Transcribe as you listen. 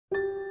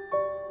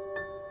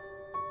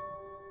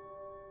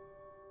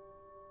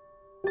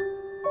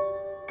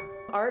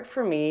Art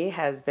for me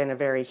has been a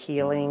very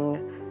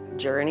healing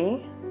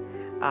journey,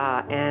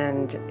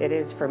 and it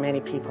is for many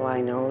people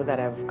I know that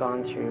have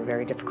gone through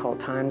very difficult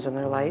times in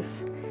their life.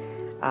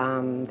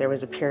 There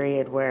was a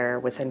period where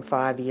within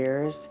 5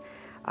 years,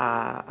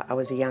 I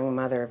was a young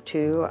mother of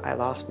 2. I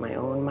lost my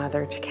own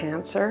mother to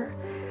cancer.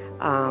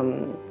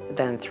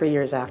 Then 3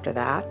 years after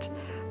that,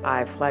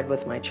 I fled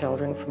with my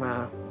children from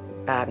a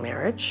bad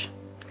marriage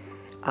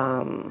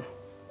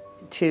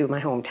to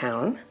my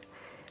hometown,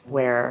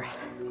 where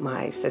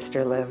my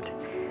sister lived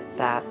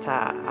that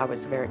I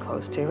was very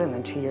close to, and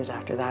then 2 years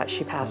after that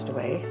she passed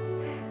away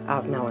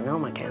of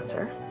melanoma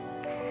cancer.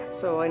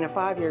 So in a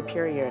 5-year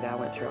period I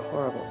went through a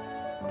horrible,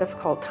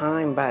 difficult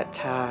time, but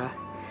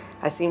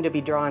I seem to be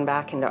drawn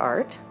back into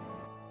art.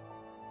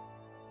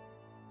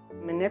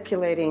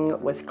 Manipulating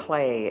with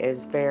clay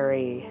is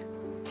very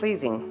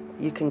pleasing.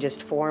 You can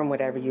just form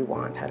whatever you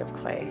want out of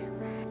clay.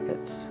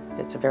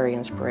 It's a very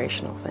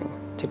inspirational thing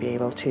to be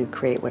able to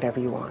create whatever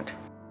you want.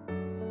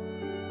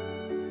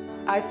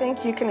 I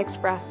think you can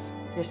express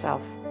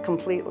yourself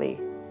completely.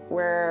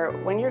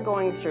 When you're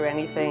going through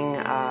anything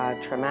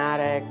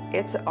traumatic,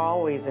 it's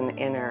always an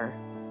inner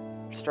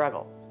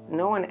struggle.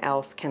 No one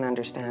else can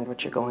understand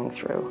what you're going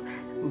through.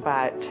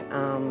 But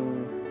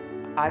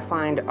I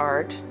find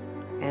art,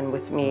 and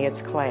with me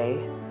it's clay,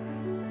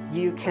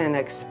 you can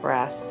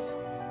express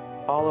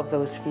all of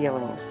those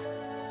feelings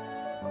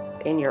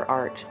in your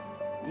art.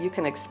 You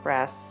can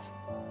express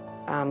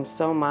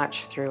so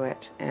much through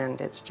it,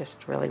 and it's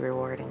just really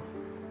rewarding.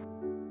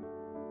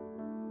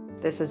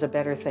 This is a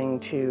better thing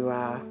to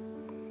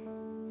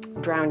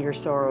drown your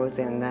sorrows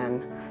in than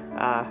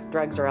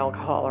drugs or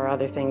alcohol or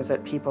other things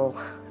that people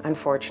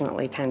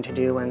unfortunately tend to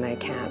do when they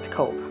can't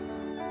cope.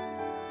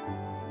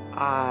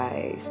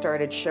 I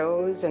started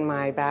shows in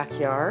my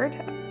backyard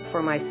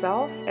for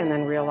myself, and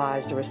then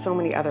realized there were so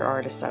many other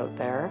artists out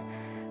there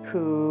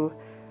who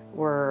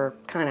were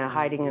kind of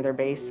hiding in their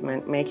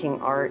basement making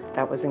art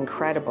that was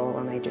incredible,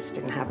 and they just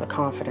didn't have the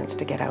confidence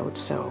to get out.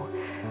 So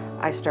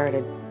I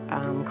started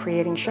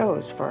creating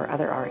shows for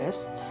other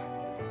artists,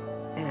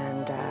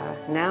 and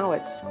now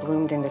it's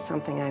bloomed into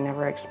something I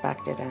never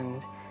expected,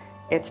 and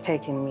it's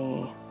taken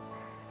me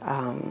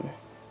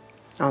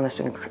on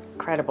this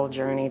incredible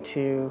journey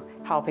to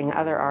helping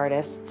other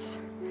artists.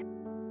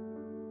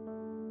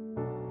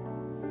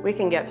 We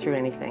can get through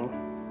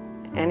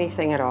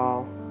anything at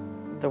all,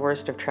 the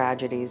worst of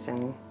tragedies,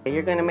 and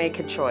you're going to make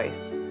a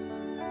choice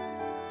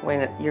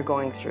when you're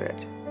going through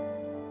it.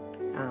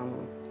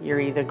 You're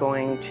either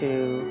going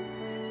to,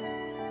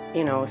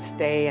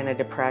 stay in a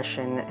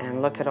depression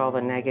and look at all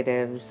the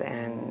negatives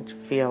and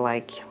feel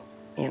like,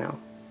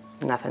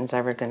 nothing's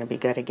ever going to be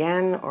good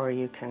again, or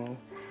you can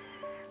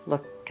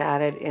look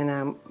at it in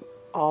an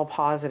all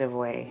positive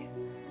way.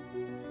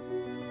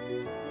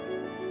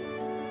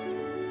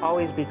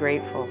 Always be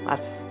grateful.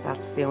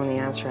 That's the only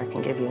answer I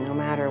can give you. No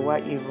matter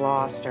what you've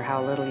lost or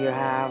how little you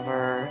have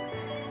or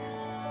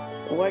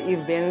what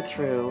you've been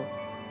through,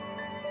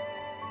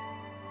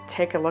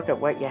 take a look at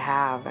what you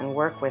have and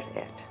work with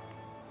it.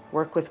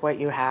 Work with what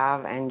you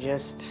have, and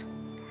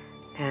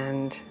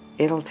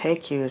it'll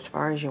take you as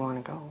far as you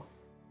want to go.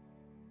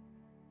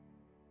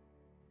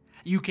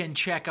 You can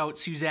check out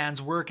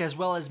Suzanne's work as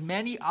well as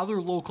many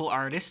other local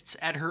artists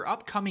at her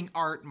upcoming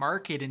art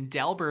market in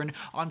Delburn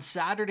on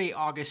Saturday,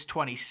 August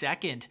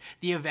 22nd.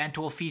 The event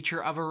will feature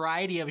a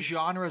variety of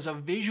genres of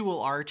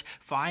visual art,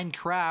 fine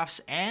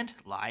crafts, and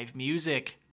live music.